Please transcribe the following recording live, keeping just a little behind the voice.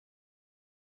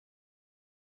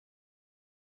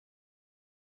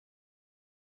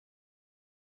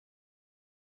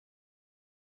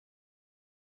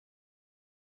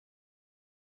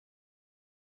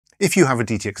If you have a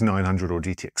DTX 900 or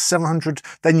DTX 700,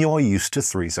 then you are used to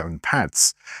 3-zone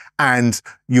pads. And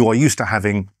you are used to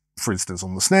having, for instance,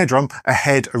 on the snare drum, a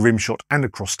head, a rim shot, and a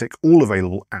cross stick all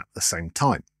available at the same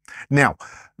time. Now,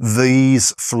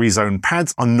 these 3-zone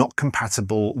pads are not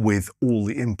compatible with all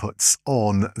the inputs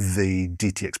on the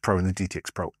DTXpro and the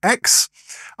DTXproX.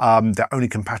 They're only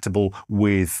compatible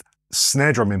with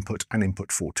snare drum input and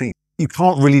input 14. You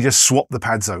can't really just swap the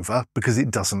pads over because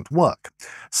it doesn't work.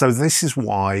 So this is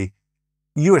why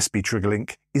USB trigger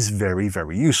link is very,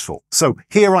 very useful. So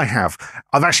here I've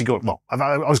actually got, well,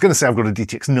 I was going to say I've got a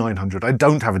DTX 900. I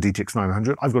don't have a DTX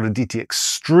 900. I've got a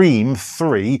DTXstream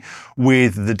 3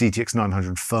 with the DTX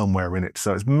 900 firmware in it.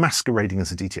 So it's masquerading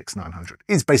as a DTX 900.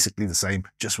 It's basically the same,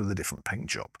 just with a different paint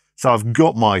job. So I've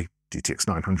got my DTX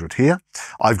 900 here.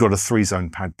 I've got a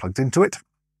 3-zone pad plugged into it,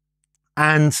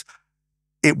 and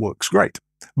it works great.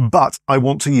 But I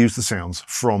want to use the sounds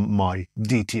from my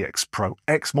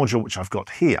DTXproX module, which I've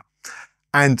got here.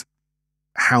 And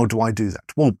how do I do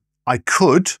that? Well, I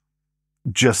could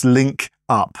just link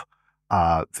up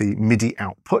the MIDI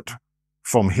output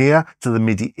from here to the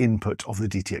MIDI input of the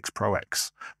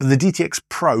DTXproX. But the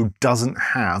DTXpro doesn't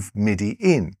have MIDI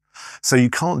in. So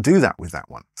you can't do that with that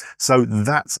one. So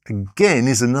that, again,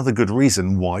 is another good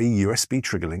reason why USB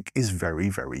trigger link is very,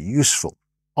 very useful.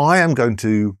 I am going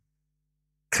to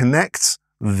connect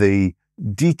the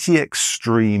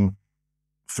DTXstream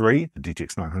 3, the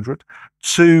DTX 900,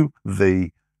 to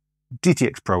the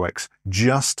DTXproX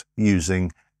just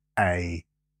using a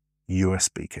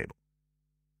USB cable.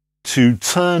 To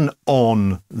turn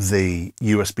on the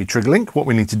USB trigger link, what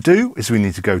we need to do is we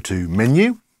need to go to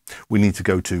Menu, we need to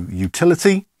go to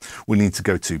Utility, we need to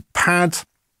go to Pad,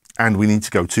 and we need to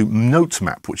go to Note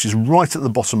Map, which is right at the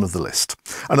bottom of the list.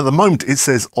 And at the moment it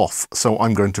says off, so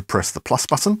I'm going to press the plus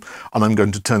button and I'm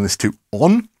going to turn this to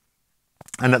on.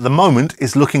 And at the moment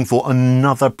it's looking for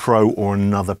another Pro or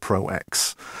another Pro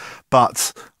X.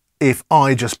 But if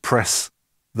I just press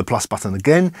the plus button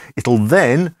again, it'll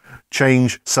then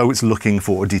change, so it's looking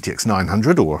for a DTX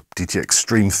 900 or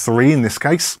DTXstream 3 in this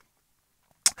case.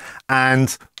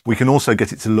 And we can also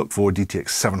get it to look for a DTX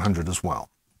 700 as well.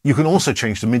 You can also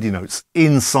change the MIDI notes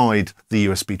inside the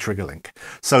USB trigger link,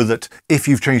 so that if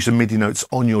you've changed the MIDI notes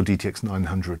on your DTX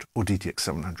 900 or DTX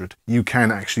 700, you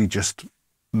can actually just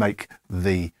make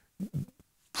the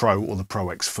Pro or the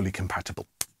Pro X fully compatible.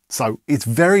 So it's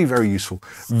very, very useful,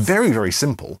 very, very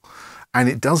simple, and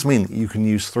it does mean that you can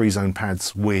use 3-zone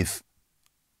pads with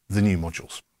the new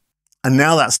modules. And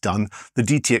now that's done, the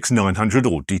DTX 900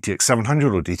 or DTX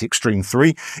 700 or DTXstream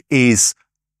 3 is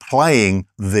playing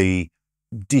the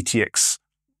DTXproX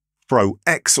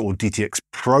or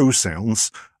DTXpro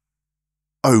sounds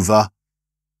over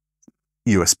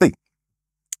USB.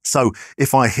 So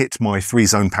if I hit my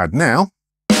 3-zone pad now,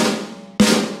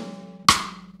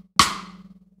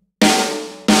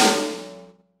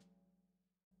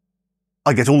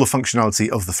 I get all the functionality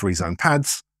of the 3-zone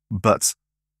pads, but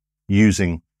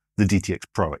using the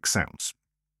DTXproX sounds.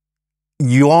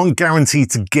 You aren't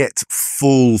guaranteed to get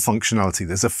full functionality.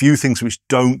 There's a few things which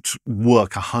don't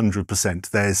work 100%.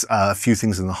 There's a few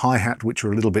things in the hi-hat which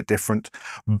are a little bit different.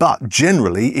 But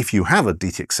generally, if you have a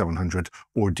DTX 700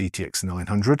 or DTX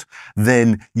 900,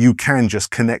 then you can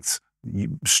just connect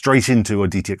straight into a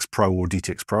DTXpro or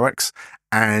DTXproX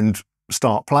and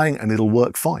start playing and it'll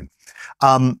work fine.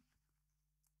 But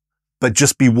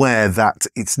just beware that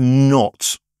it's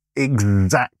not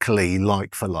exactly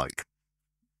like for like.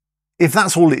 If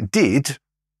that's all it did,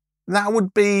 that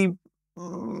would be a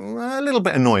little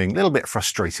bit annoying, a little bit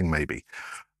frustrating maybe.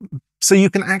 So you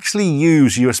can actually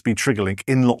use USB trigger link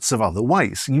in lots of other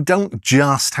ways. You don't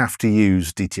just have to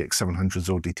use DTX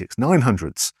 700s or DTX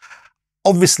 900s.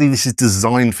 Obviously this is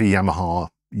designed for Yamaha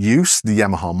use, the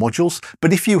Yamaha modules,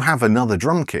 but if you have another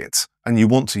drum kit and you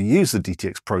want to use the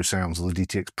DTXpro sounds or the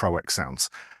DTXproX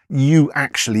sounds, you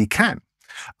actually can.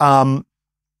 So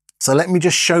let me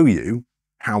just show you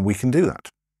how we can do that.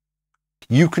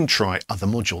 You can try other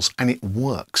modules and it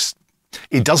works.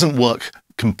 It doesn't work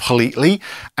completely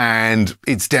and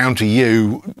it's down to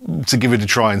you to give it a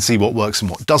try and see what works and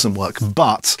what doesn't work.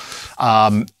 But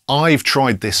I've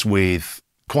tried this with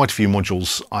quite a few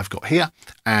modules I've got here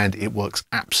and it works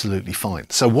absolutely fine.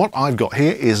 So what I've got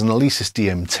here is an Alesis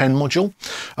DM10 module,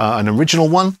 an original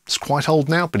one. It's quite old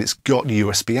now, but it's got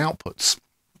USB outputs.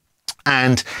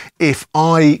 And if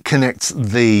I connect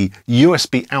the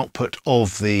USB output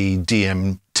of the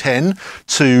DM10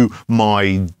 to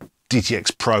my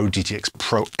DTXpro,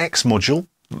 DTXproX module,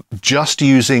 just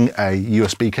using a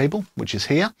USB cable, which is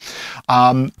here,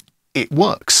 it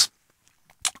works.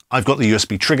 I've got the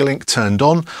USB trigger link turned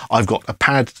on. I've got a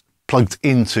pad plugged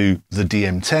into the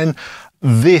DM10.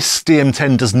 This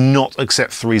DM10 does not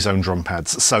accept 3-zone drum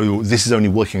pads, so this is only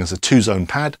working as a 2-zone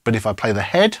pad, but if I play the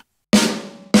head,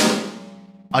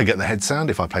 I get the head sound.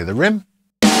 If I play the rim,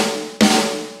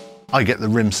 I get the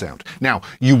rim sound. Now,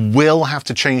 you will have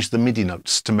to change the MIDI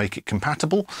notes to make it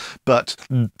compatible, but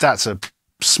that's a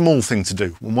small thing to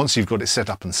do. And once you've got it set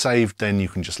up and saved, then you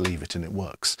can just leave it and it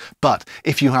works. But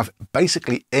if you have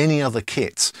basically any other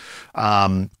kit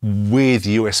with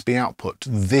USB output,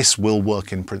 this will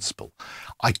work in principle.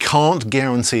 I can't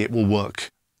guarantee it will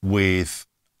work with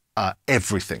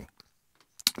everything.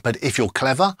 But if you're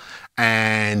clever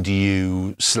and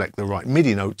you select the right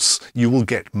MIDI notes, you will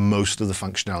get most of the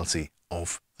functionality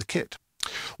of the kit.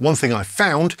 One thing I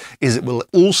found is it will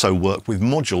also work with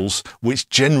modules which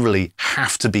generally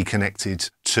have to be connected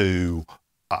to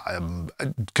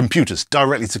computers,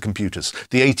 directly to computers.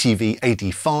 The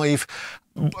ATV85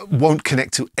 won't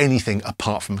connect to anything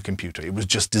apart from a computer. It was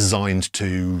just designed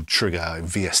to trigger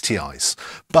VSTIs.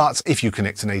 But if you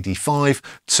connect an AD5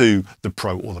 to the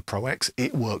Pro or the Pro X,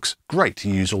 it works great.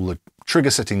 You use all the trigger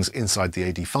settings inside the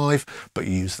AD5, but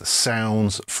you use the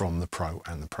sounds from the Pro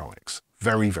and the Pro X.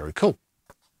 Very, very cool.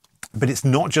 But it's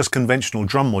not just conventional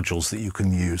drum modules that you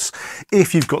can use.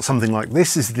 If you've got something like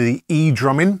this, is the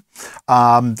eDrumin.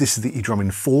 This is the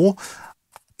eDrumin 4.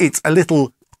 It's a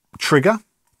little trigger,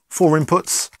 4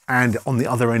 inputs, and on the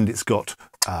other end it's got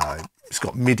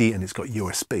MIDI and it's got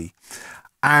USB.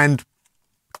 And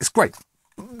it's great.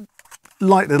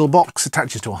 Light little box,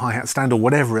 attaches to a hi-hat stand or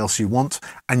whatever else you want,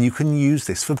 and you can use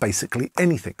this for basically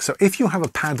anything. So if you have a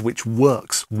pad which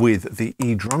works with the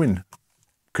eDrumin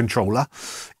controller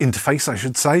interface, I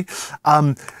should say,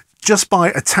 just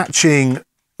by attaching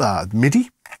MIDI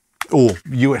or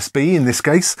USB in this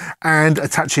case, and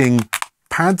attaching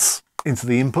pads into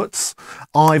the inputs.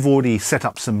 I've already set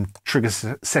up some trigger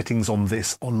settings on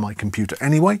this on my computer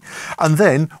anyway, and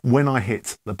then when I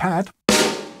hit the pad,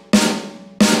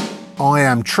 I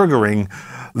am triggering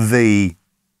the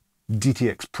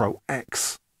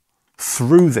DTXproX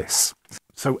through this.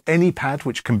 So any pad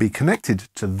which can be connected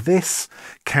to this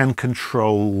can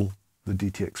control the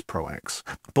DTXproX.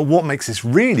 But what makes this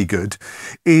really good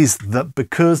is that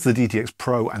because the DTX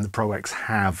Pro and the Pro X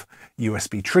have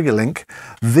USB trigger link,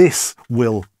 this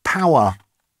will power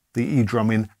the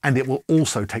eDrumin and it will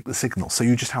also take the signal. So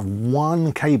you just have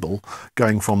one cable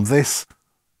going from this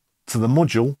to the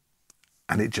module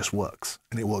and it just works.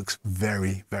 And it works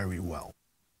very, very well.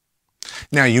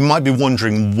 Now, you might be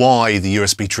wondering why the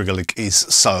USB trigger link is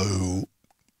so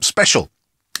special.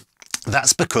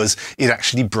 That's because it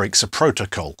actually breaks a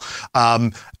protocol.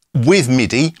 With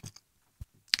MIDI,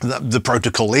 the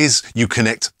protocol is you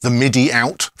connect the MIDI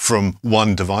out from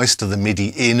one device to the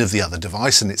MIDI in of the other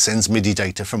device, and it sends MIDI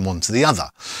data from one to the other.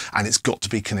 And it's got to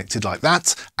be connected like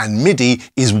that. And MIDI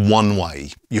is one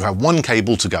way. You have one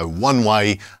cable to go one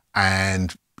way,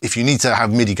 and if you need to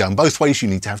have MIDI going both ways, you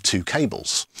need to have 2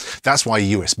 cables. That's why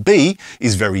USB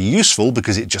is very useful,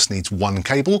 because it just needs one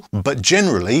cable, but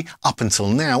generally, up until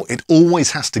now, it always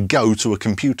has to go to a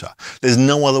computer. There's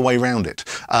no other way around it.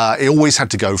 It always had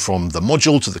to go from the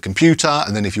module to the computer,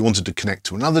 and then if you wanted to connect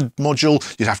to another module,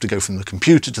 you'd have to go from the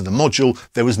computer to the module.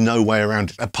 There was no way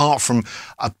around it, apart from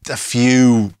a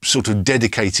few sort of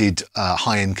dedicated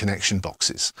high-end connection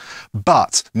boxes.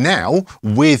 But now,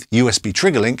 with USB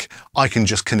Trigger Link, I can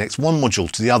just connect one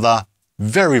module to the other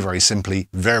very, very simply,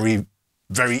 very,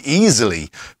 very easily.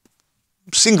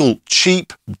 Single,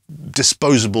 cheap,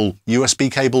 disposable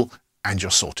USB cable, and you're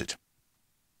sorted.